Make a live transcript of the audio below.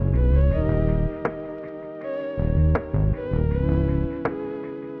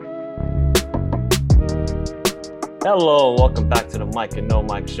Hello, welcome back to the Mike and No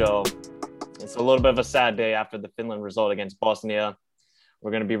Mike show. It's a little bit of a sad day after the Finland result against Bosnia. We're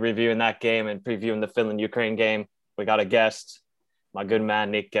going to be reviewing that game and previewing the Finland-Ukraine game. We got a guest, my good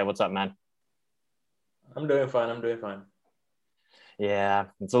man, Nick. What's up, man? I'm doing fine. I'm doing fine. Yeah,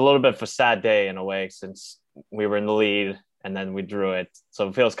 it's a little bit of a sad day in a way since we were in the lead and then we drew it. So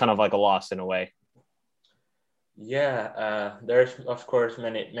it feels kind of like a loss in a way. Yeah, there's of course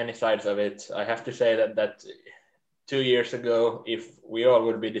many sides of it. I have to say that 2 years ago, if we all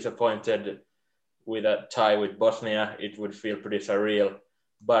would be disappointed with a tie with Bosnia, it would feel pretty surreal.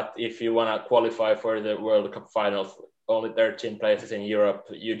 But if you want to qualify for the World Cup finals, only 13 places in Europe,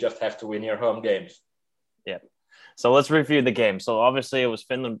 you just have to win your home games. Yeah. So let's review the game. So obviously it was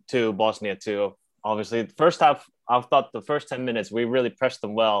Finland 2, Bosnia 2. Obviously, the first half, I thought the first 10 minutes, we really pressed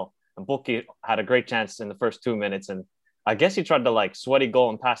them well. And Bukki had a great chance in the first 2 minutes. And I guess he tried to like sweaty goal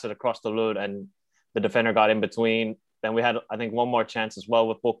and pass it across the Lud, and the defender got in between. Then we had, I think, one more chance as well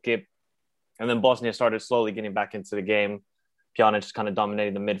with Bukki. And then Bosnia started slowly getting back into the game. Pjanic kind of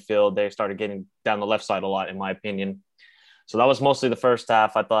dominating the midfield. They started getting down the left side a lot, in my opinion. So that was mostly the first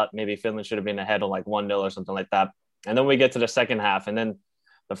half. I thought maybe Finland should have been ahead of like 1-0 or something like that. And then we get to the second half. And then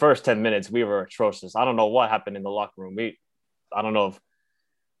the first 10 minutes, we were atrocious. I don't know what happened in the locker room. I don't know if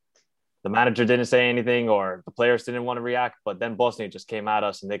the manager didn't say anything or the players didn't want to react, but then Bosnia just came at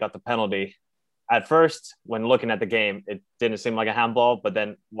us and they got the penalty. At first, when looking at the game, it didn't seem like a handball, but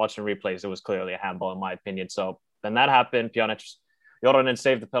then watching replays, it was clearly a handball in my opinion. So then that happened. Joronen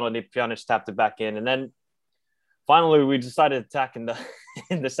saved the penalty. Pjanic tapped it back in. And then finally, we decided to attack in the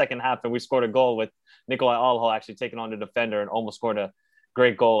in the second half, and we scored a goal with Nikolai Alho actually taking on the defender and almost scored a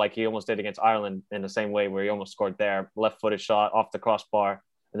great goal like he almost did against Ireland in the same way where he almost scored there. Left-footed shot off the crossbar.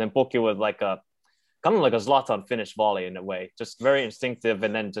 And then Pukki with like a kind of like a Zlatan finish volley in a way, just very instinctive,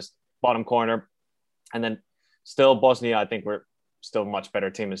 and then just bottom corner. And then still Bosnia, I think we're still a much better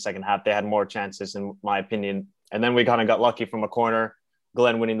team in the second half. They had more chances, in my opinion. And then we kind of got lucky from a corner,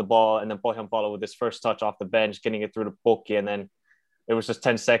 Glenn winning the ball, and then Pohjan Palo with his first touch off the bench, getting it through to Pukki. And then it was just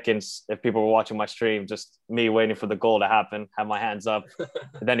 10 seconds, if people were watching my stream, just me waiting for the goal to happen, have my hands up.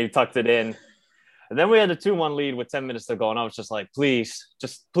 And then he tucked it in. And then we had a 2-1 lead with 10 minutes to go. And I was just like, please,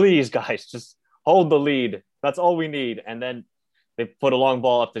 guys, just hold the lead. That's all we need. And then they put a long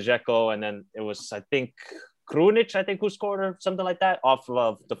ball up to Dzeko. And then it was, I think, Krunic, who scored or something like that, off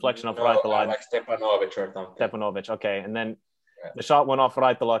of deflection of Raitala. Like Stepanovic or something. Stepanovic, okay. And then the shot went off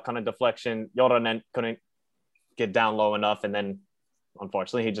Raitala, kind of deflection. Joronen couldn't get down low enough. And then,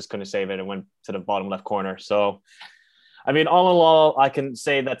 unfortunately, he just couldn't save it and went to the bottom left corner. So, I mean, all in all, I can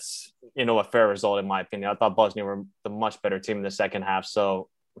say that's, a fair result in my opinion. I thought Bosnia were the much better team in the second half. So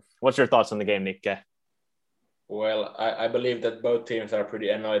what's your thoughts on the game, Nick? Well, I believe that both teams are pretty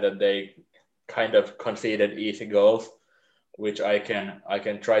annoyed that they kind of conceded easy goals, which I can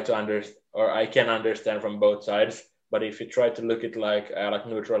try to understand, or I can understand from both sides. But if you try to look at like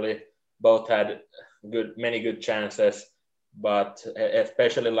neutrally, both had many good chances, but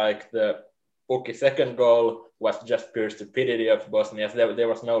especially like the Pukki second goal was just pure stupidity of Bosnia. There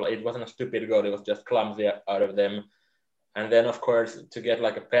was it wasn't a stupid goal. It was just clumsy out of them. And then, of course, to get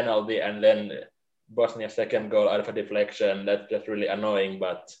like a penalty and then Bosnia's second goal out of a deflection, that's just really annoying.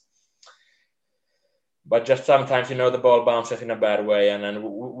 But just sometimes, the ball bounces in a bad way. And then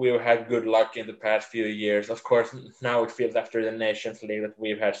we've had good luck in the past few years. Of course, now it feels after the Nations League that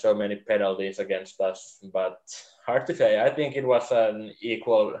we've had so many penalties against us. But hard to say. I think it was an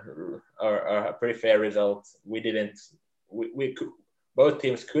equal or a pretty fair result. We could, both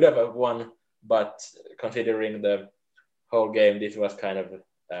teams could have won, but considering the whole game, this was kind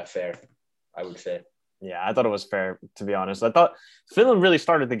of fair, I would say. Yeah, I thought it was fair, to be honest. I thought Finland really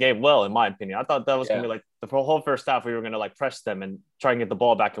started the game well, in my opinion. I thought that was going to be like the whole first half, we were going to like press them and try and get the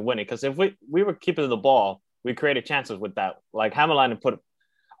ball back and win it. Because if we were keeping the ball, we created chances with that. Like Hämäläinen put,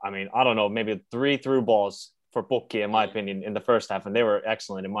 I don't know, maybe 3 through balls for Pukki, in my opinion, in the first half. And they were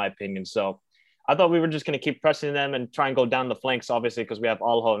excellent, in my opinion. So I thought we were just going to keep pressing them and try and go down the flanks, obviously, because we have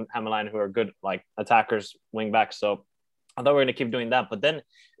Alho and Hämäläinen who are good like attackers, wing backs. So I thought we were going to keep doing that, but then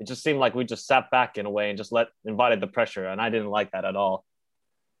it just seemed like we just sat back in a way and just invited the pressure, and I didn't like that at all.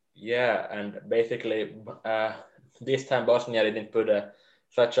 Yeah, and basically this time Bosnia didn't put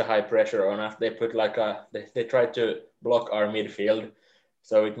such a high pressure on us. They put they tried to block our midfield,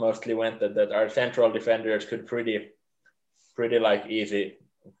 so it mostly went that our central defenders could pretty like easy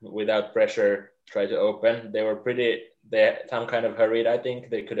without pressure try to open. They had some kind of hurried. I think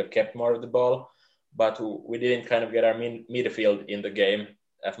they could have kept more of the ball. But we didn't kind of get our midfield in the game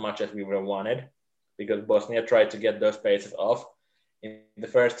as much as we would have wanted because Bosnia tried to get those spaces off. in the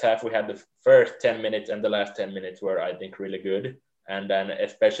first half, we had the first 10 minutes and the last 10 minutes were, I think, really good. And then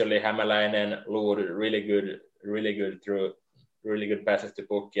especially Hämäläinen, Lod, really good through, really good passes to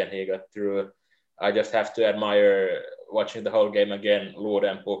Pukki, and he got through. I just have to admire watching the whole game again, Lod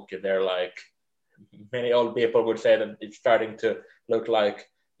and Pukki. They're like, many old people would say that it's starting to look like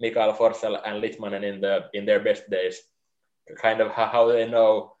Mikael Forsell and Litmanen in their best days. Kind of how they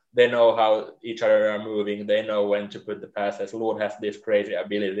know how each other are moving. They know when to put the passes. Lod has this crazy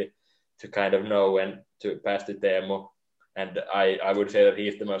ability to kind of know when to pass to Teemu. And I would say that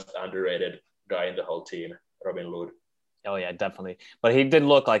he's the most underrated guy in the whole team, Robin Lod. Oh yeah, definitely. But he did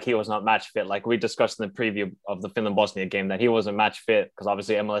look like he was not match fit. Like we discussed in the preview of the Finland-Bosnia game, that he wasn't match fit because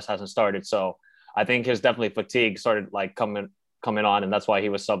obviously MLS hasn't started. So I think his definitely fatigue started like coming on, and that's why he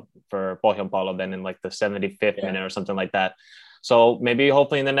was sub for Pohjanpalo then in like the 75th minute or something like that. So maybe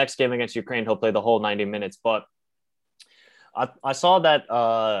hopefully in the next game against Ukraine, he'll play the whole 90 minutes. But I saw that,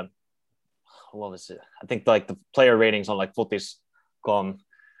 what was it? I think like the player ratings on like Futis.com,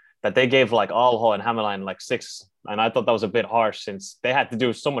 that they gave like Alho and Hämäläinen like 6. And I thought that was a bit harsh since they had to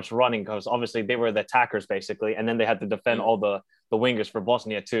do so much running because obviously they were the attackers basically. And then they had to defend all the wingers for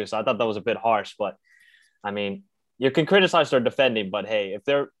Bosnia too. So I thought that was a bit harsh. But I mean, you can criticize their defending, but hey, if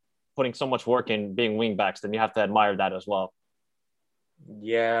they're putting so much work in being wing backs, then you have to admire that as well.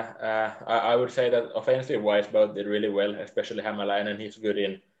 Yeah, I would say that offensive-wise, both did really well, especially Hämäläinen. He's good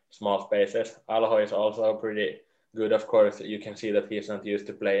in small spaces. Alho is also pretty good, of course. You can see that he's not used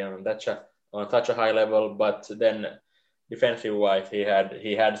to playing on such a high level, but then defensive-wise, he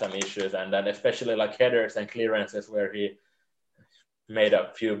had some issues, and then especially like headers and clearances where he made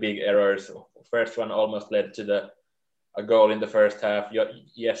a few big errors. First one almost led to a goal in the first half.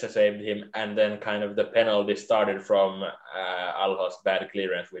 Jesse saved him, and then kind of the penalty started from Alho's bad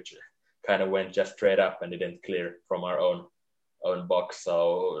clearance, which kind of went just straight up and didn't clear from our own box.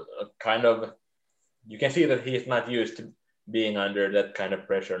 So kind of you can see that he's not used to being under that kind of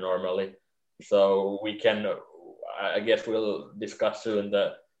pressure normally. So I guess we'll discuss soon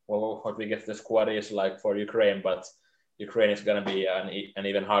what we guess the squad is like for Ukraine, but Ukraine is going to be an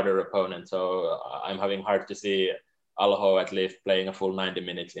even harder opponent. So I'm having hard to see Alho at least playing a full 90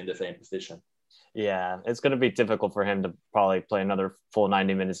 minutes in the same position. Yeah, it's going to be difficult for him to probably play another full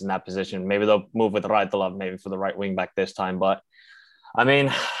 90 minutes in that position. Maybe they'll move with Raitala maybe for the right wing back this time. But I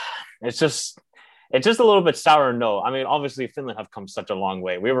mean, it's just a little bit sour note. I mean, obviously Finland have come such a long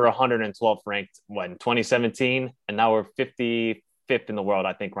way. We were 112th ranked when 2017, and now we're 55th in the world,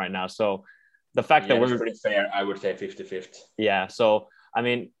 I think, right now. So the fact that we're pretty fair, I would say 55th. Yeah. So I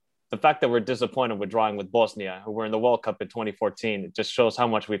mean, the fact that we're disappointed with drawing with Bosnia, who were in the World Cup in 2014, it just shows how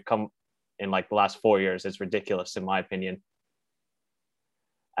much we've come in like the last 4 years. It's ridiculous, in my opinion.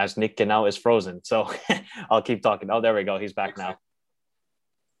 As Nick now is frozen. So I'll keep talking. Oh, there we go. He's back now.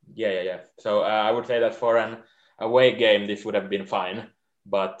 Yeah. So I would say that for an away game, this would have been fine.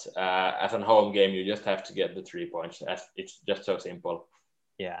 But as a home game, you just have to get the 3 points. It's just so simple.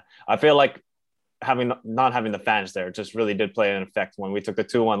 Yeah. I feel like not having the fans there just really did play an effect when we took the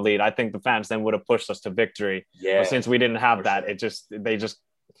 2-1 lead. I think the fans then would have pushed us to victory. Yeah. But since we didn't have that, sure. They just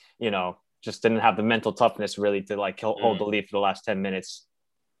didn't have the mental toughness really to like hold the lead for the last 10 minutes.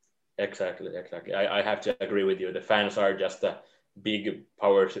 Exactly. I have to agree with you. The fans are just a big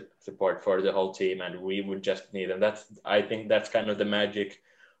power support for the whole team, and we would just need them. I think that's kind of the magic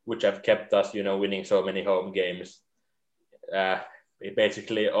which have kept us, winning so many home games.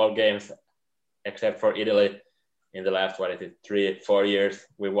 Basically all games except for Italy in the last 3-4 years,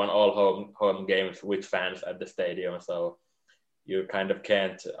 we won all home games with fans at the stadium. So you kind of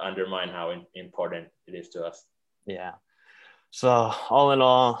can't undermine how important it is to us. Yeah. So all in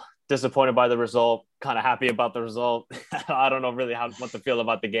all, disappointed by the result, kind of happy about the result. I don't know really what to feel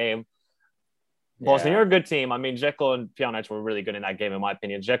about the game. Bosnia are a good team. I mean, Dzeko and Pjanic were really good in that game, in my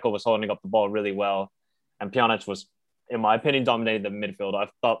opinion. Dzeko was holding up the ball really well, and Pjanic was, in my opinion, dominated the midfield. I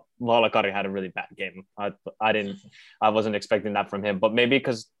thought Valakari had a really bad game. I wasn't expecting that from him, but maybe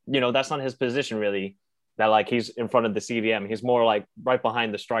because, that's not his position really, that like he's in front of the CDM. He's more like right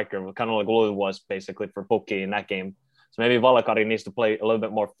behind the striker, kind of like Lou was basically for Pukki in that game. So maybe Valakari needs to play a little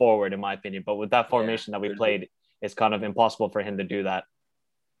bit more forward, in my opinion. But with that formation that we played, it's kind of impossible for him to do that.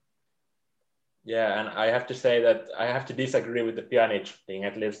 Yeah, and I have to say that I have to disagree with the Pjanic thing.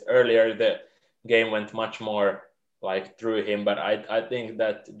 At least earlier, the game went much more like through him, but I think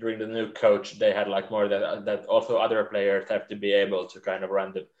that during the new coach they had like more that also other players have to be able to kind of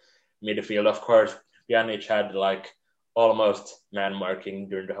run the midfield. Of course, Pjanic had like almost man marking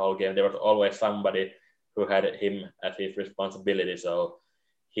during the whole game. There was always somebody who had him as his responsibility, so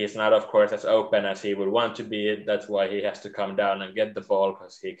he's not, of course, as open as he would want to be. That's why he has to come down and get the ball,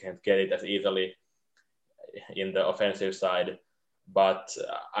 because he can't get it as easily in the offensive side. But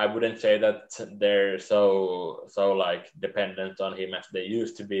I wouldn't say that they're so like dependent on him as they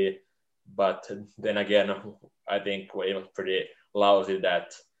used to be. But then again, I think it was pretty lousy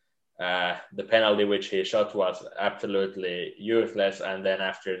that the penalty which he shot was absolutely useless, and then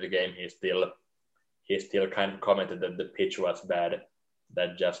after the game he still kind of commented that the pitch was bad.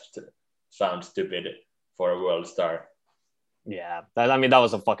 That just sounds stupid for a world star. Yeah, that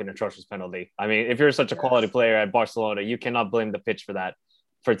was a fucking atrocious penalty. I mean, if you're such a quality player at Barcelona, you cannot blame the pitch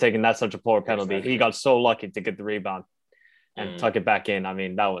for taking that such a poor penalty. Exactly. He got so lucky to get the rebound and tuck it back in. I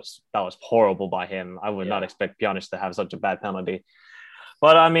mean, that was horrible by him. I would not expect Pjanic to have such a bad penalty.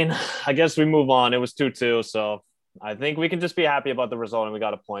 But I mean, I guess we move on. It was 2-2, so I think we can just be happy about the result and we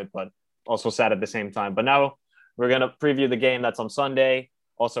got a point, but also sad at the same time. But now we're going to preview the game that's on Sunday.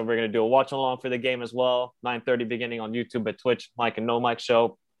 Also, we're going to do a watch along for the game as well. 9:30 beginning on YouTube and Twitch, Mike and No Mike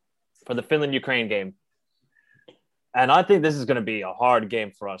show for the Finland-Ukraine game. And I think this is going to be a hard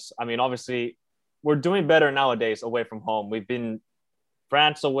game for us. I mean, obviously, we're doing better nowadays away from home. We've been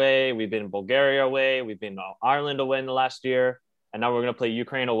France away. We've been Bulgaria away. We've been Ireland away in the last year. And now we're going to play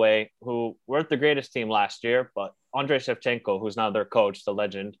Ukraine away, who weren't the greatest team last year. But Andrei Shevchenko, who's now their coach, the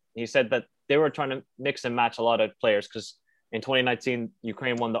legend, he said that they were trying to mix and match a lot of players because in 2019,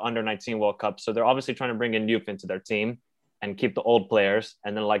 Ukraine won the Under-19 World Cup. So they're obviously trying to bring in youth into their team and keep the old players.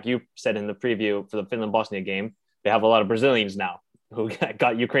 And then like you said in the preview for the Finland-Bosnia game, they have a lot of Brazilians now who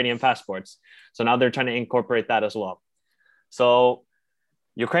got Ukrainian passports. So now they're trying to incorporate that as well. So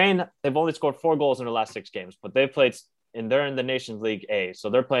Ukraine, they've only scored 4 goals in their last 6 games, but they've played they're in the Nations League A. So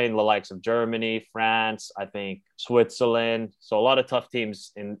they're playing the likes of Germany, France, I think Switzerland. So a lot of tough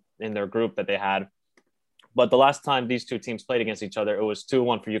teams in their group that they had. But the last time these two teams played against each other, it was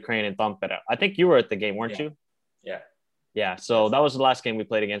 2-1 for Ukraine in Tampere. I think you were at the game, weren't you? Yeah. Yeah. So that was the last game we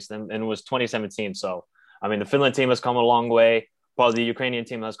played against them, and it was 2017. So, I mean, the Finland team has come a long way. Probably the Ukrainian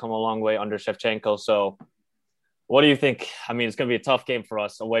team has come a long way under Shevchenko. So what do you think? I mean, it's going to be a tough game for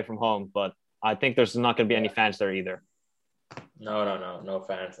us away from home, but I think there's not going to be any fans there either. No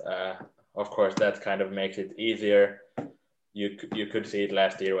fans. Of course, that kind of makes it easier. You could see it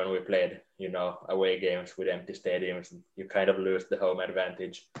last year when we played, away games with empty stadiums. You kind of lose the home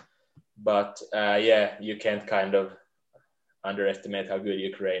advantage. But you can't kind of underestimate how good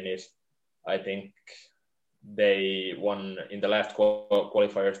Ukraine is. I think they won in the last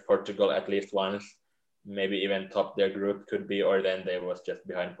qualifiers Portugal at least once, maybe even topped their group could be, or then they was just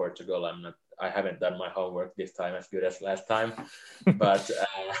behind Portugal. I haven't done my homework this time as good as last time, but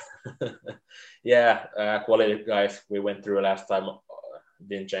quality guys we went through last time,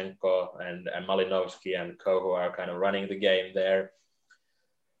 Dinchenko and Malinovsky and Co, who are kind of running the game there.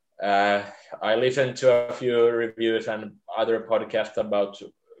 I listened to a few reviews and other podcasts about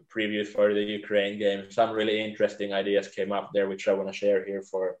previews for the Ukraine game. Some really interesting ideas came up there, which I want to share here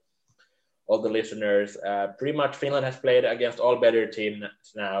for all the listeners. Pretty much Finland has played against all better teams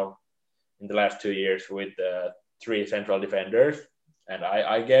now in the last 2 years with 3 central defenders. And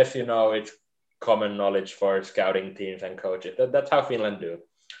I guess, it's common knowledge for scouting teams and coaches. That's how Finland do.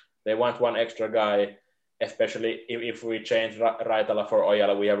 They want one extra guy, especially if we change Raitala for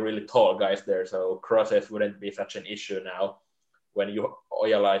Ojala. We have really tall guys there, so crosses wouldn't be such an issue now. When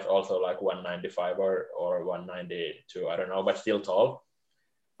Ojala is also like 195 or 192, I don't know, but still tall.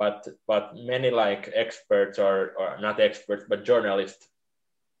 But many like experts or not experts, but journalists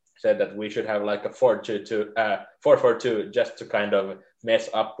said that we should have like a 4-4-2 just to kind of mess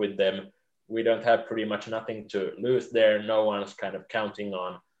up with them. We don't have pretty much nothing to lose there. No one's kind of counting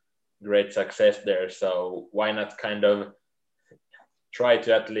on great success there. So why not kind of try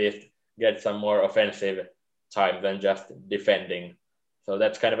to at least get some more offensive time than just defending? So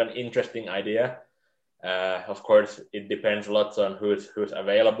that's kind of an interesting idea. Of course, it depends lots on who's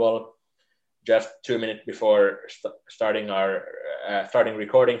available. Just 2 minutes before starting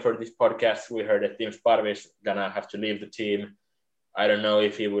recording for this podcast, we heard that Tim Sparvi is gonna have to leave the team. I don't know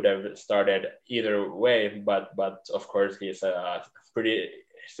if he would have started either way, but of course he's a pretty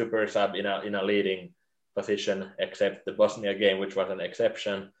super sub in a leading position, except the Bosnia game, which was an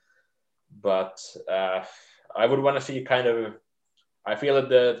exception. But I would want to see I feel that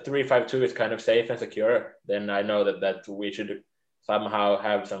the 3-5-2 is kind of safe and secure. Then I know that we should somehow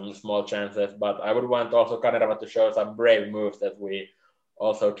have some small chances, but I would want also Kanerva to show some brave moves that we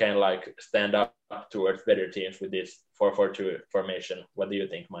also can like stand up towards better teams with this 4-4-2 formation. What do you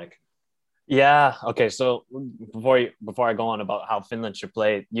think, Mike? Yeah. Okay. So before I go on about how Finland should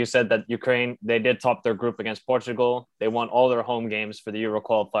play, you said that Ukraine they did top their group against Portugal. They won all their home games for the Euro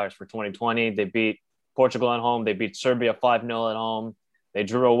qualifiers for 2020. They beat Portugal at home. They beat Serbia 5-0 at home. They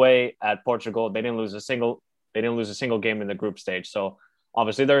drew away at Portugal. They didn't lose a single game in the group stage. So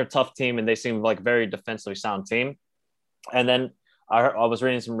obviously they're a tough team and they seem like a very defensively sound team. And then I was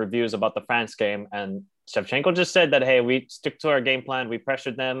reading some reviews about the France game, and Shevchenko just said that, hey, we stick to our game plan. We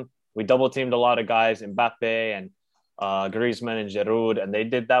pressured them. We double teamed a lot of guys, Mbappe and Griezmann and Giroud, and they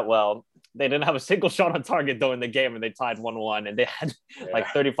did that well. They didn't have a single shot on target, though, in the game, and they tied 1-1, and they had like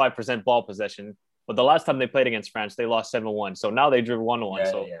 35% ball possession. But the last time they played against France, they lost 7-1. So now they drew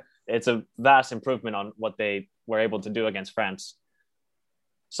 1-1. So it's a vast improvement on what they were able to do against France.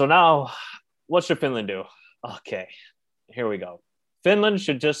 So now, what should Finland do? Okay, here we go. Finland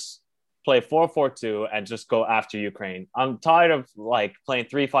should just play 4-4-2 and just go after Ukraine. I'm tired of like playing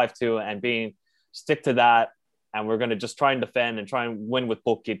 3-5-2 and being stick to that. And we're going to just try and defend and try and win with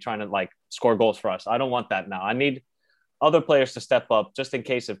Pukki, trying to like score goals for us. I don't want that now. I need other players to step up just in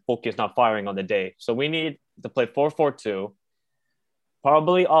case if Pukki is not firing on the day. So we need to play 4-4-2.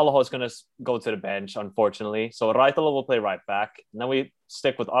 Probably Alaho is going to go to the bench, unfortunately. So Raitala will play right back. And then we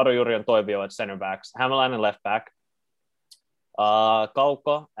stick with Arojuri and Toivio at center backs, Hämäläinen left back,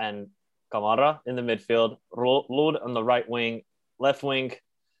 Kauko and Kamara in the midfield, Lod on the right wing, left wing.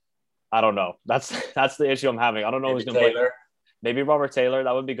 I don't know. That's the issue I'm having. I don't know who's going to play. Maybe Robert Taylor.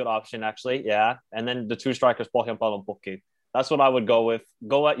 That would be a good option, actually. Yeah. And then the two strikers, Pohjanpalo and Pukki. That's what I would go with.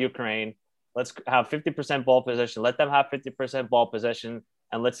 Go at Ukraine. Let's have 50% ball possession. Let them have 50% ball possession,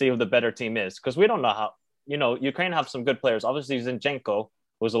 and let's see who the better team is. Because we don't know how, Ukraine have some good players. Obviously, Zinchenko,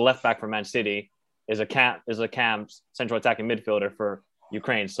 who's a left back for Man City, is a cam central attacking midfielder for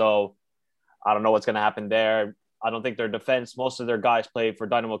Ukraine. So I don't know what's going to happen there. I don't think their defense, most of their guys play for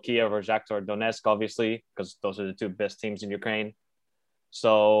Dynamo Kiev or Shakhtar Donetsk, obviously, because those are the two best teams in Ukraine.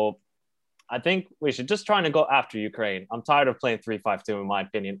 So I think we should just try to go after Ukraine. I'm tired of playing 3-5-2, in my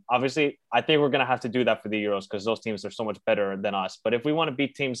opinion. Obviously, I think we're going to have to do that for the Euros because those teams are so much better than us. But if we want to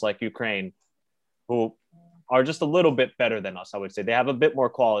beat teams like Ukraine, who are just a little bit better than us, I would say. They have a bit more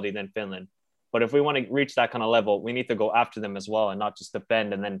quality than Finland. But if we want to reach that kind of level, we need to go after them as well and not just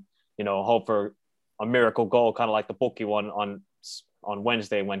defend and then, hope for a miracle goal, kind of like the Pukki one on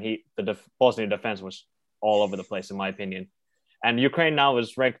Wednesday when the Bosnian defense was all over the place, in my opinion. And Ukraine now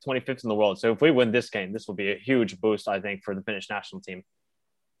is ranked 25th in the world. So if we win this game, this will be a huge boost, I think, for the Finnish national team.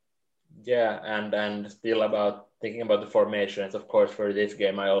 Yeah, and still about thinking about the formations, of course, for this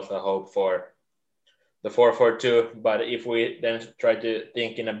game, I also hope for the 4-4-2. But if we then try to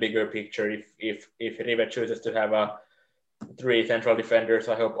think in a bigger picture, if Rive chooses to have a 3 central defenders,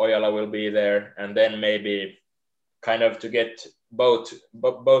 I hope Ojala will be there, and then maybe kind of to get both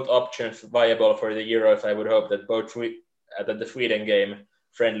options viable for the Euros. I would hope that the Sweden game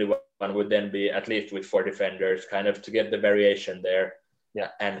friendly one would then be at least with 4 defenders, kind of to get the variation there,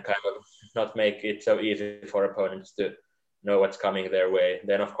 and kind of not make it so easy for opponents to know what's coming their way.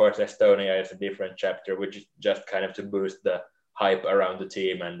 Then of course Estonia is a different chapter, which is just kind of to boost the hype around the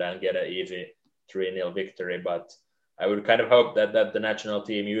team and then get an easy 3-0 victory. But I would kind of hope that the national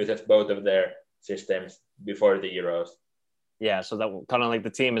team uses both of their systems before the Euros. Yeah, so that kind of like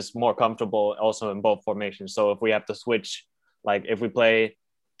the team is more comfortable also in both formations. So if we have to switch, like if we play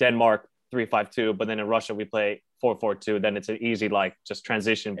Denmark 3-5-2, but then in Russia we play 4-4-2, then it's an easy like just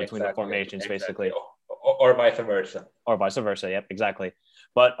transition between the formations, basically. Or vice versa. Or vice versa, yep, exactly.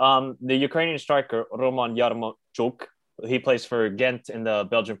 But the Ukrainian striker, Roman Yarmochuk, he plays for Ghent in the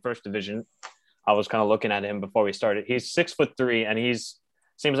Belgian First Division. I was kind of looking at him before we started. He's 6'3", and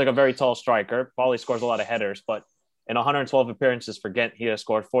seems like a very tall striker. Probably scores a lot of headers, but in 112 appearances for Ghent, he has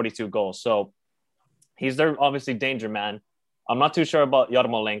scored 42 goals. So he's their obviously danger man. I'm not too sure about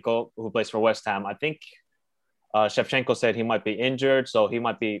Yarmolenko, who plays for West Ham. I think Shevchenko said he might be injured, so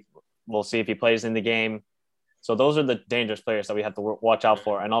we'll see if he plays in the game. So those are the dangerous players that we have to watch out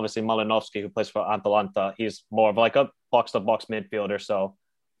for. And obviously Malinovsky, who plays for Atalanta, he's more of like a box-to-box midfielder. So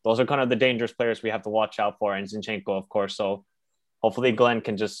those are kind of the dangerous players we have to watch out for. And Zinchenko, of course. So hopefully Glenn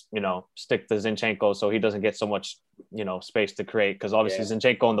can just, stick to Zinchenko so he doesn't get so much, space to create. Because obviously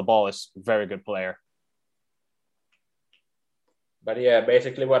Zinchenko on the ball is a very good player. But yeah,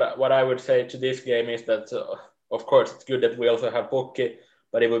 basically what I would say to this game is that, of course, it's good that we also have Pukki,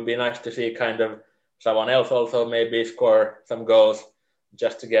 but it would be nice to see kind of someone else also maybe score some goals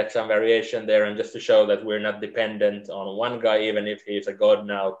just to get some variation there and just to show that we're not dependent on one guy, even if he's a god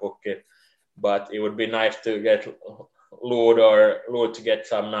now, Pukki. But it would be nice to get Lod to get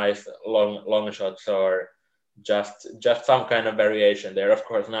some nice long shots or just some kind of variation there. Of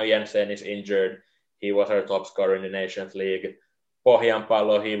course, now Jensen is injured. He was our top scorer in the Nations League.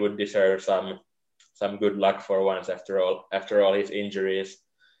 Pohjanpalo, he would deserve some good luck for once after all his injuries.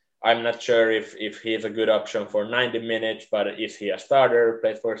 I'm not sure if he's a good option for 90 minutes, but is he a starter,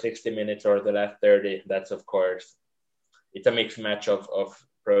 plays for 60 minutes or the last 30? That's, of course, it's a mixed match of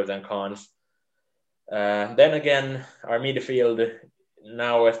pros and cons. Then again, our midfield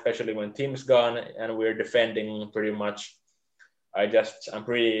now, especially when Tim's gone and we're defending pretty much, I'm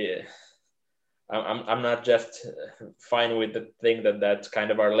not just fine with the thing that kind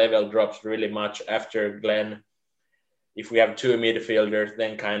of our level drops really much after Glenn. If we have two midfielders,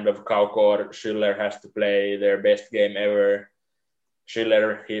 then kind of Kauko or Schüller has to play their best game ever.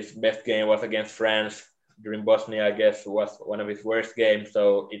 Schüller, his best game was against France. During Bosnia, I guess, was one of his worst games.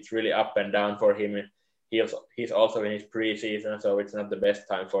 So it's really up and down for him. He's also in his preseason, so it's not the best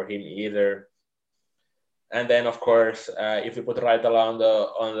time for him either. And then, of course, if we put Raitala on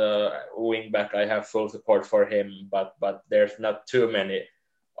the wing back, I have full support for him. But there's not too many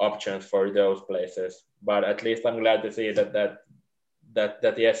options for those places. But at least I'm glad to see that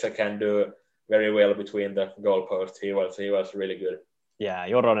Jesse can do very well between the goalposts. He was really good. Yeah,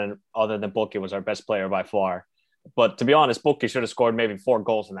 Joronen, other than Pukki, was our best player by far. But to be honest, Pukki should have scored maybe 4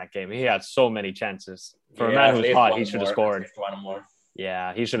 goals in that game. He had so many chances. For a man who's hot, he should have scored. One more.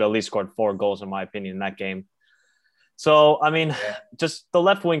 Yeah, he should have at least scored 4 goals, in my opinion, in that game. So, I mean, just the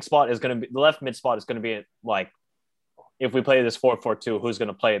left wing spot is going to be, the left mid spot is going to be like, if we play this 4-4-2, who's going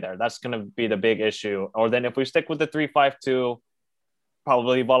to play there? That's going to be the big issue. Or then if we stick with the 3-5-2,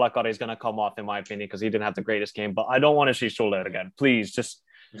 probably Valakari is going to come off, in my opinion, because he didn't have the greatest game. But I don't want to see Schüller again. Please,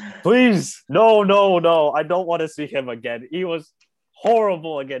 please. No. I don't want to see him again. He was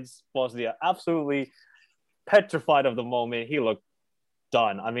horrible against Bosnia. Absolutely petrified of the moment. He looked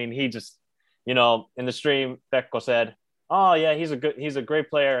done. I mean, he just, in the stream, Pekko said, oh yeah, he's a great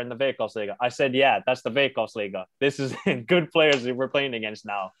player in the Veikkausliiga. I said, yeah, that's the Veikkausliiga. This is good players that we're playing against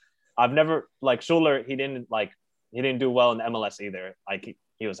now. I've never, like Schüller, he didn't do well in the MLS either. Like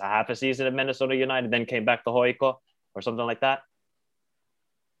he was a half a season at Minnesota United, then came back to Hoiko or something like that.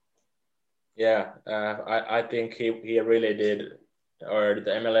 Yeah, I think he really did, or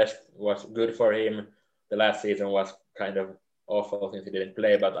the MLS was good for him. The last season was kind of awful since he didn't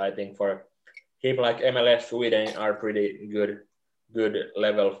play, but I think for him, like MLS Sweden are pretty good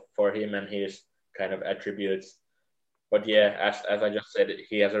level for him and his kind of attributes. But yeah, as I just said,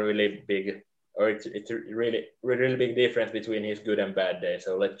 he has a really big, or it's a really big difference between his good and bad day.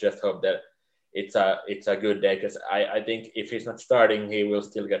 So let's just hope that it's a good day, because I think if he's not starting, he will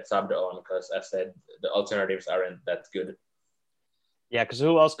still get subbed on, because as I said, the alternatives aren't that good. Yeah, because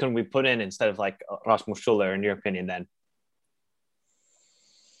who else can we put in instead of like Rasmus Schüller, in your opinion, then?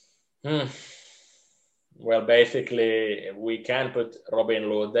 Well, basically, we can put Robin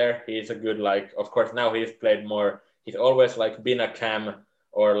Lod there. He's a good, of course, now he's played more. He's always been a cam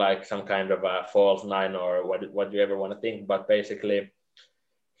or some kind of a false 9 or what you ever want to think. But basically,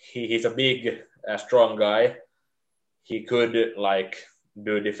 he's a big, strong guy. He could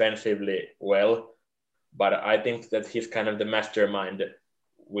do defensively well, but I think that he's kind of the mastermind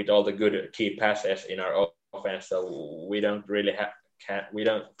with all the good key passes in our offense. So we don't really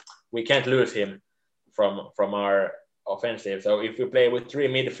we can't lose him from our offensive. So if we play with 3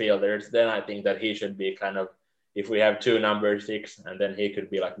 midfielders, then I think that he should be kind of, if we have 2 number 6, and then he could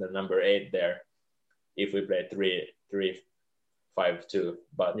be like the number 8 there if we play 3-5-2.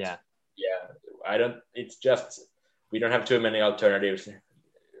 But yeah, it's just, we don't have too many alternatives.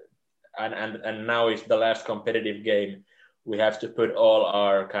 And now it's the last competitive game. We have to put all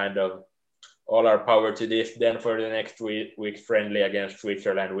our power to this. Then for the next week friendly against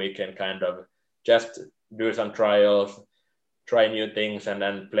Switzerland, we can kind of just do some trials, try new things, and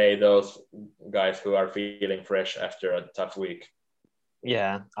then play those guys who are feeling fresh after a tough week.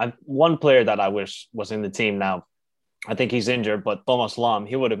 Yeah, one player that I wish was in the team now, I think he's injured, but Thomas Lahm,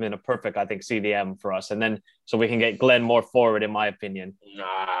 he would have been a perfect, I think, CDM for us. And then so we can get Glenn more forward, in my opinion.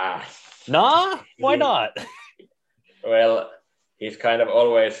 Nah? Why not? Well, he's kind of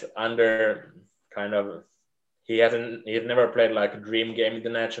always under he's never played a dream game with the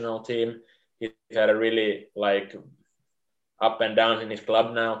national team. He's had a really up and down in his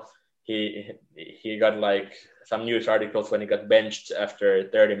club now. He got some news articles when he got benched after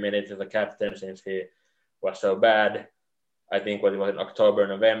 30 minutes as a captain, since he was so bad. I think what it was in October,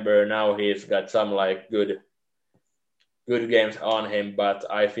 November. Now he's got some good games on him, but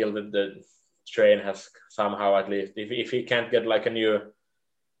I feel that the train has somehow, at least, if he can't get a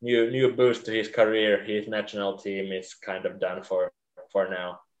new boost to his career, his national team is kind of done for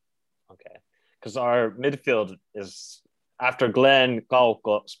now. Okay. because our midfield is after Glenn,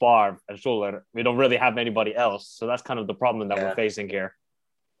 Kauko, Sparv, and Schuller, we don't really have anybody else. So that's kind of the problem that we're facing here.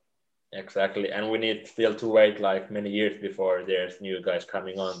 Exactly. And we need still to wait like many years before there's new guys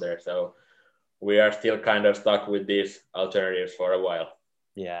coming on there. So we are still kind of stuck with these alternatives for a while.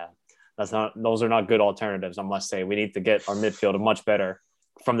 Yeah, those are not good alternatives, I must say. We need to get our midfield much better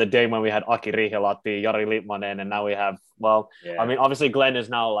from the day when we had Aki Riihelahti, Jari Litmanen, and now we have, I mean, obviously Glenn is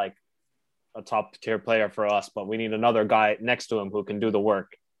now like a top tier player for us, but we need another guy next to him who can do the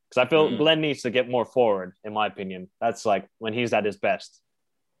work. Because I feel Glenn needs to get more forward, in my opinion. That's like when he's at his best.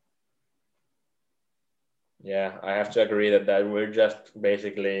 Yeah, I have to agree that we're just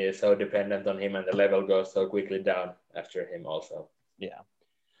basically so dependent on him, and the level goes so quickly down after him also. Yeah.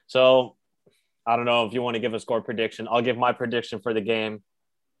 So I don't know if you want to give a score prediction. I'll give my prediction for the game.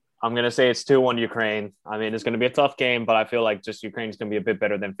 I'm going to say it's 2-1 Ukraine. I mean, it's going to be a tough game, but I feel like just Ukraine's going to be a bit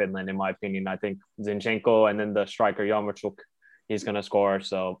better than Finland, in my opinion. I think Zinchenko and then the striker Yarmochuk, he's going to score.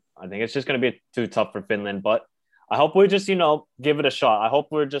 So I think it's just going to be too tough for Finland. But I hope we just, give it a shot. I hope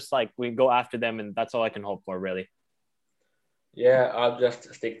we're just like, we go after them, and that's all I can hope for, really. Yeah, I'll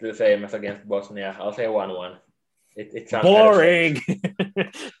just stick to the same as against Bosnia. I'll say 1-1. It sounds boring.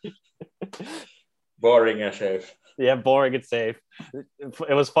 Boring and safe. Yeah, boring and safe.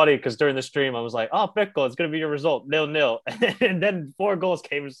 It was funny because during the stream, I was like, oh, Pekko, it's going to be your result, 0-0. And then 4 goals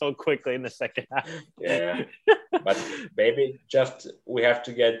came so quickly in the second half. Yeah. But maybe just we have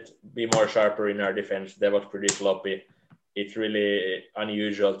to be more sharper in our defense. That was pretty sloppy. It's really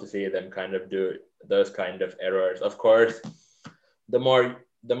unusual to see them kind of do those kind of errors. Of course, the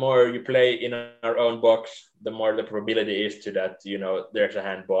more you play in our own box, the more the probability is to that, there's a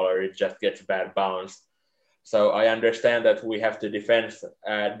handball or it just gets bad bounce. So I understand that we have to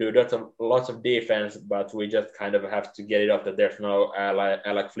do lots of defense, but we just kind of have to get it off that there's no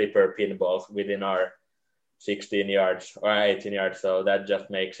like flipper pinballs within our 16 yards or 18 yards. So that just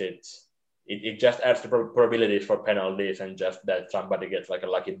makes it just adds the probabilities for penalties and just that somebody gets like a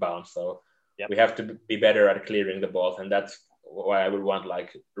lucky bounce. So we have to be better at clearing the balls, and that's why I would want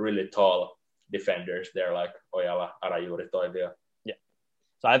like really tall defenders there, like Ojala, Arajuuri, Toivio. Yeah.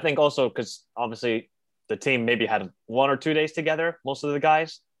 So I think also because obviously the team maybe had 1 or 2 days together, most of the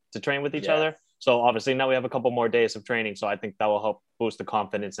guys, to train with each other. So obviously now we have a couple more days of training. So I think that will help boost the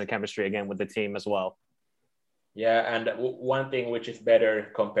confidence and chemistry again with the team as well. Yeah, and one thing which is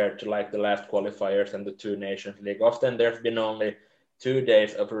better compared to like the last qualifiers and the 2 Nations League, often there's been only 2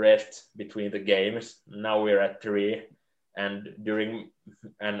 days of rest between the games. Now we're at 3. And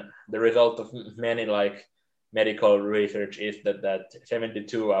the result of many like medical research is that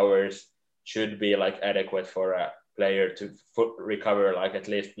 72 hours should be like adequate for a player to recover like at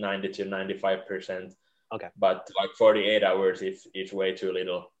least 90 to 95%. Okay. But like 48 hours is way too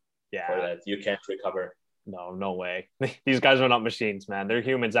little for that. You can't recover. No way. These guys are not machines, man. They're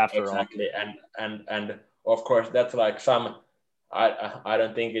humans after all. Exactly. And of course that's like I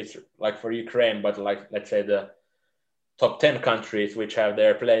don't think it's like for Ukraine, but like let's say the top 10 countries which have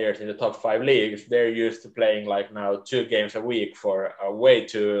their players in the top 5 leagues, they're used to playing like now 2 games a week for a way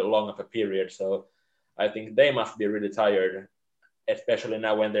too long of a period. So I think they must be really tired, especially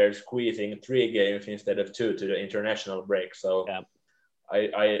now when they're squeezing 3 games instead of 2 to the international break. So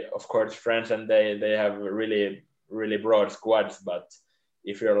I of course, France and they have really, really broad squads, but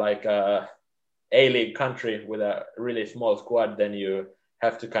if you're like a A-League country with a really small squad, then you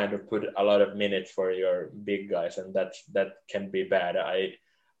have to kind of put a lot of minutes for your big guys, and that can be bad.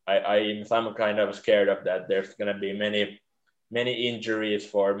 I'm some kind of scared of that. There's going to be many injuries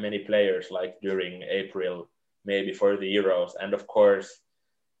for many players, like during April, maybe for the Euros. And of course,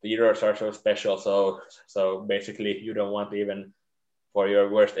 the Euros are so special. So basically, you don't want even for your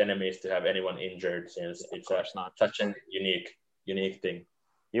worst enemies to have anyone injured, since it's such a unique thing.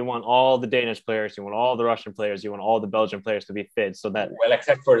 You want all the Danish players, you want all the Russian players, you want all the Belgian players to be fit, so that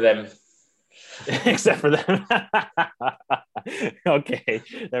except for them. Except for them. Okay,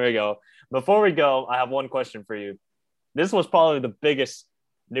 there we go. Before we go, I have one question for you. This was probably the biggest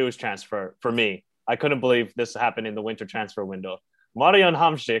news transfer for me. I couldn't believe this happened in the winter transfer window. Marian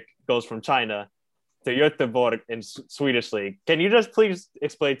Hamsik goes from China to Göteborg in Swedish league. Can you just please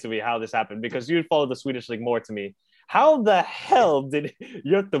explain to me how this happened? Because you follow the Swedish league more to me. How the hell did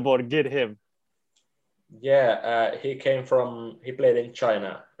Göteborg get him? Yeah, he played in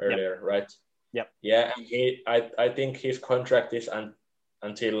China earlier, right? Yep. Yeah, and I think his contract is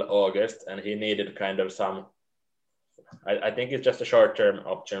until August, and he needed kind of I think it's just a short-term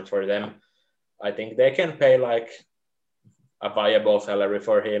option for them. I think they can pay like a viable salary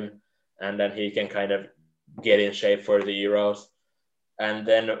for him, and then he can kind of get in shape for the Euros. And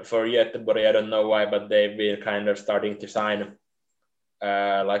then for Göteborg, I don't know why, but they've been kind of starting to sign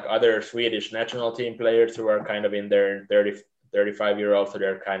like other Swedish national team players who are kind of in their 35-year-old, so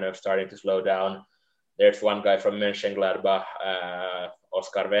they're kind of starting to slow down. There's one guy from Mönchengladbach,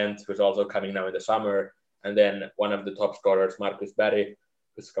 Oscar Wendt, who's also coming now in the summer. And then one of the top scorers, Marcus Berg,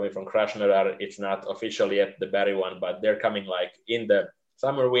 who's coming from Krasnodar. It's not officially yet the Berg one, but they're coming like in the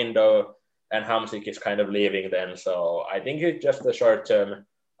summer window, and Hamsik is kind of leaving then. So I think it's just a short-term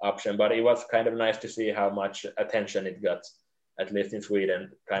option, but it was kind of nice to see how much attention it got, at least in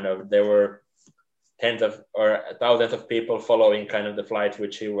Sweden. Kind of there were tens of or thousands of people following kind of the flight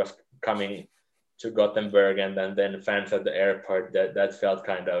which he was coming to Gothenburg, and then fans at the airport. That felt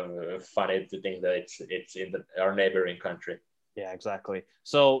kind of funny to think that it's in our neighboring country. Yeah, exactly.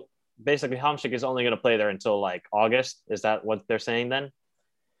 So basically, Hamsik is only going to play there until like August. Is that what they're saying then?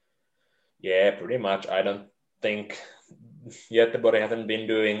 Yeah, pretty much. I don't think Göteborg hasn't been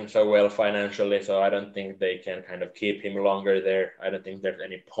doing so well financially, so I don't think they can kind of keep him longer there. I don't think there's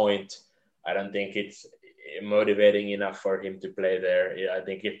any point. I don't think it's motivating enough for him to play there. I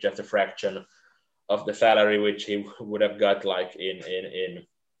think it's just a fraction of the salary which he would have got like in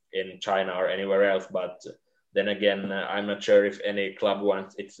China or anywhere else. But then again, I'm not sure if any club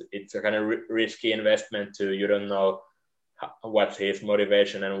wants. It's a kind of risky investment too. You don't know what his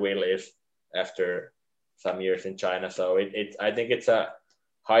motivation and will is after some years in China. So I think it's a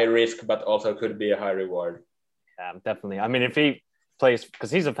high risk, but also could be a high reward. Yeah, definitely. I mean, if he plays,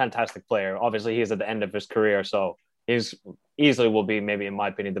 because he's a fantastic player. Obviously, he's at the end of his career, so he's easily will be, maybe in my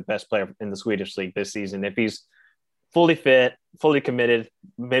opinion, the best player in the Swedish league this season. If he's fully fit, fully committed,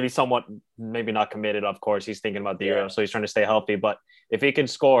 maybe not committed, of course, he's thinking about the Euro, so he's trying to stay healthy. But if he can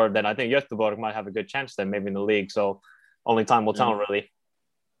score, then I think Göteborg might have a good chance then, maybe in the league. So only time will tell, really.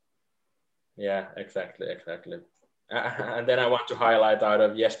 Yeah, exactly. And then I want to highlight out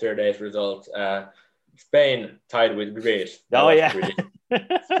of yesterday's results, Spain tied with Greece.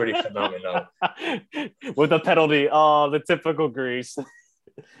 Pretty phenomenal. With a penalty. Oh, the typical Greece.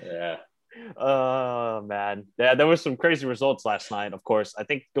 Yeah. Oh, man. Yeah, there was some crazy results last night, of course. I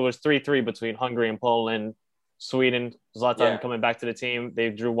think it was 3-3 between Hungary and Poland. Sweden, Zlatan coming back to the team.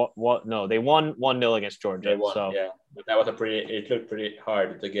 They drew what? No, they won 1-0 against Georgia. They won, so. Yeah. But that was it looked pretty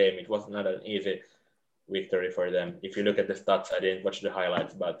hard, the game. It was not an easy victory for them. If you look at the stats, I didn't watch the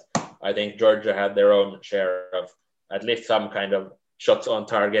highlights, but I think Georgia had their own share of at least some kind of shots on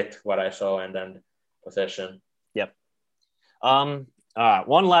target, what I saw, and then possession. Yep. All right.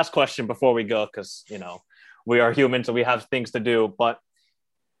 One last question before we go, because, we are human, so we have things to do. But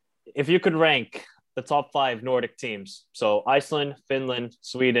if you could rank the top 5 Nordic teams, so Iceland, Finland,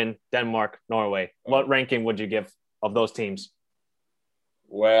 Sweden, Denmark, Norway, what ranking would you give of those teams?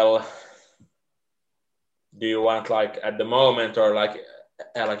 Well, do you want like at the moment or like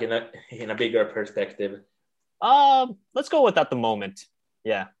in a bigger perspective? Let's go with at the moment.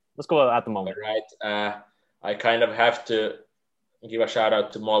 Yeah, let's go at the moment. All right. I kind of have to give a shout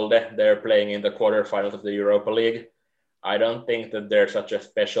out to Molde. They're playing in the quarterfinals of the Europa League. I don't think that they're such a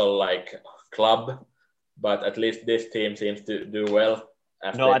special like club, but at least this team seems to do well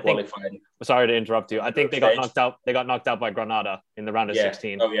after they qualified. Sorry to interrupt you. I think they got knocked out. They got knocked out by Granada in the round of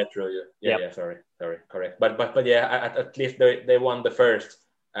 16. Oh yeah, true. Yeah. Sorry. Correct. But yeah, at least they won the first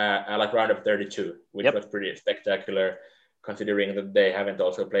like round of 32, which was pretty spectacular, considering that they haven't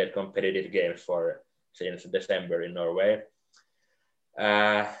also played competitive games since December in Norway.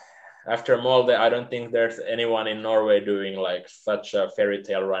 After Molde, I don't think there's anyone in Norway doing like such a fairy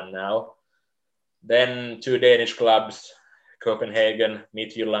tale run now. Then 2 Danish clubs, Copenhagen,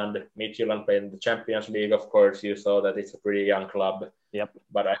 Midtjylland. Midtjylland played in the Champions League, of course. You saw that it's a pretty young club. Yep.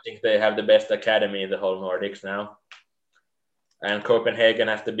 But I think they have the best academy in the whole Nordics now. And Copenhagen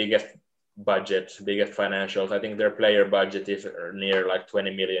has the biggest budget, biggest financials. I think their player budget is near like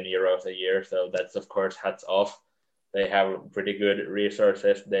 20 million euros a year. So that's, of course, hats off. They have pretty good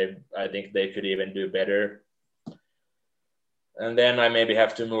resources. I think they could even do better. And then I maybe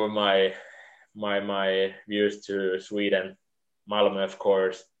have to move my views to Sweden, Malmö, of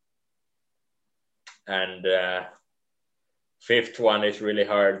course. And fifth one is really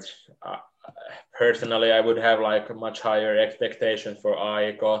hard. Personally, I would have like a much higher expectations for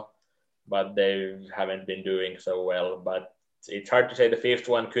AIK, but they haven't been doing so well. But it's hard to say. The fifth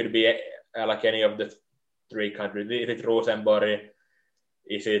one could be like any of the 3 countries. Is it Rosenborg?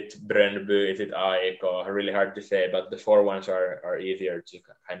 Is it Brøndby? Is it AIK? Really hard to say, but the 4 ones are easier to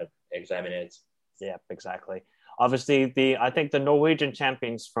kind of examine it. Yeah, exactly. Obviously, I think the Norwegian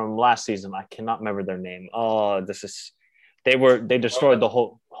champions from last season, I cannot remember their name. Oh, they destroyed the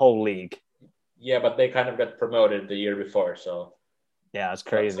whole league. Yeah, but they kind of got promoted the year before, so Yeah, it's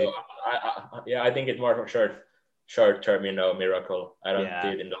crazy. So I think it's more of a short term, miracle. I don't see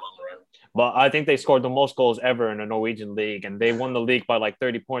Yeah. it in the long run. But I think they scored the most goals ever in the Norwegian league, and they won the league by like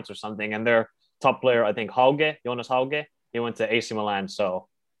 30 points or something. And their top player, I think Hauge, Jonas Hauge, he went to AC Milan. So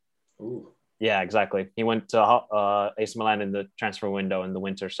Ooh. yeah, exactly. He went to AC Milan in the transfer window in the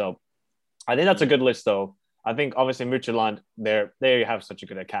winter. So I think that's a good list, though. I think obviously Midtjylland, they have such a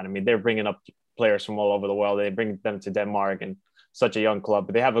good academy. They're bringing up players from all over the world. They bring them to Denmark and such a young club.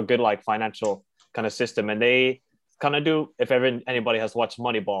 But they have a good like financial kind of system, and they kind of do. If ever anybody has watched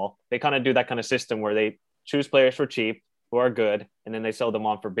Moneyball, they kind of do that kind of system where they choose players for cheap who are good, and then they sell them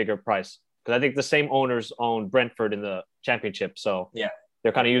on for bigger price. Because I think the same owners own Brentford in the championship, so Yeah.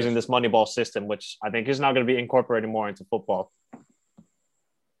 they're kind of using this Moneyball system, which I think is now going to be incorporated more into football.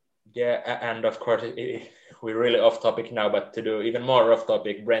 Yeah, and of course, we're really off topic now, but to do even more off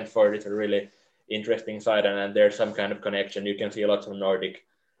topic, Brentford is a really interesting side, and there's some kind of connection. You can see lots of Nordic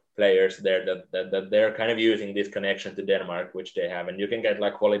players there that they're kind of using this connection to Denmark, which they have, and you can get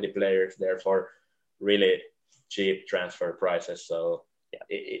like quality players there for really cheap transfer prices. So yeah,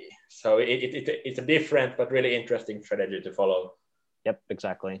 it's a different but really interesting strategy to follow. Yep,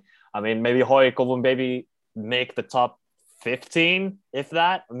 exactly. I mean, maybe Hoik will maybe make the top 15, if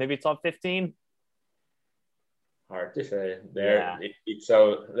that, maybe top 15. Hard to say. Yeah. It's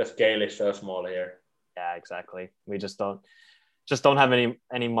so the scale is so small here. Yeah, exactly. We just don't have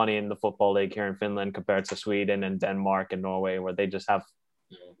any money in the football league here in Finland compared to Sweden and Denmark and Norway, where they just have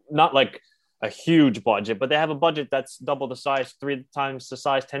not like a huge budget, but they have a budget that's double the size, 3 times the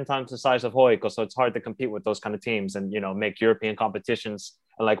size, 10 times the size of Hoiko. So it's hard to compete with those kind of teams and, make European competitions.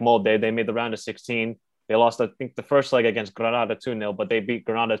 And like Molde, they made the round of 16. They lost, I think, the first leg against Granada 2-0, but they beat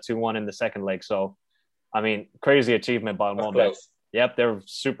Granada 2-1 in the second leg. So, I mean, crazy achievement by Molde. Yep, they're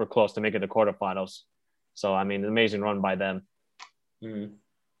super close to making the quarterfinals. So, I mean, amazing run by them.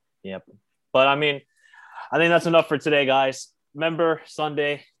 Yep. But, I mean, I think that's enough for today, guys. Remember,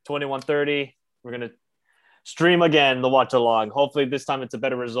 Sunday, 21:30, we're going to stream again the watch along. Hopefully this time it's a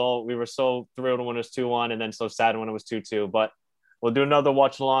better result. We were so thrilled when it was 2-1 and then so sad when it was 2-2. But we'll do another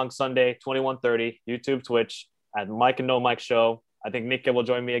watch along Sunday, 21:30, YouTube, Twitch, at Mike and No Mike Show. I think Nikke will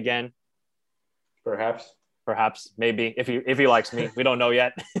join me again. Perhaps, maybe, if he likes me. We don't know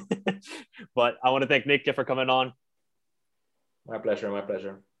yet. But I want to thank Nikke for coming on. My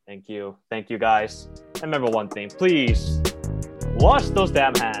pleasure. Thank you, guys. And remember one thing, please wash those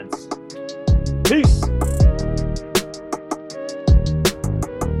damn hands. Peace.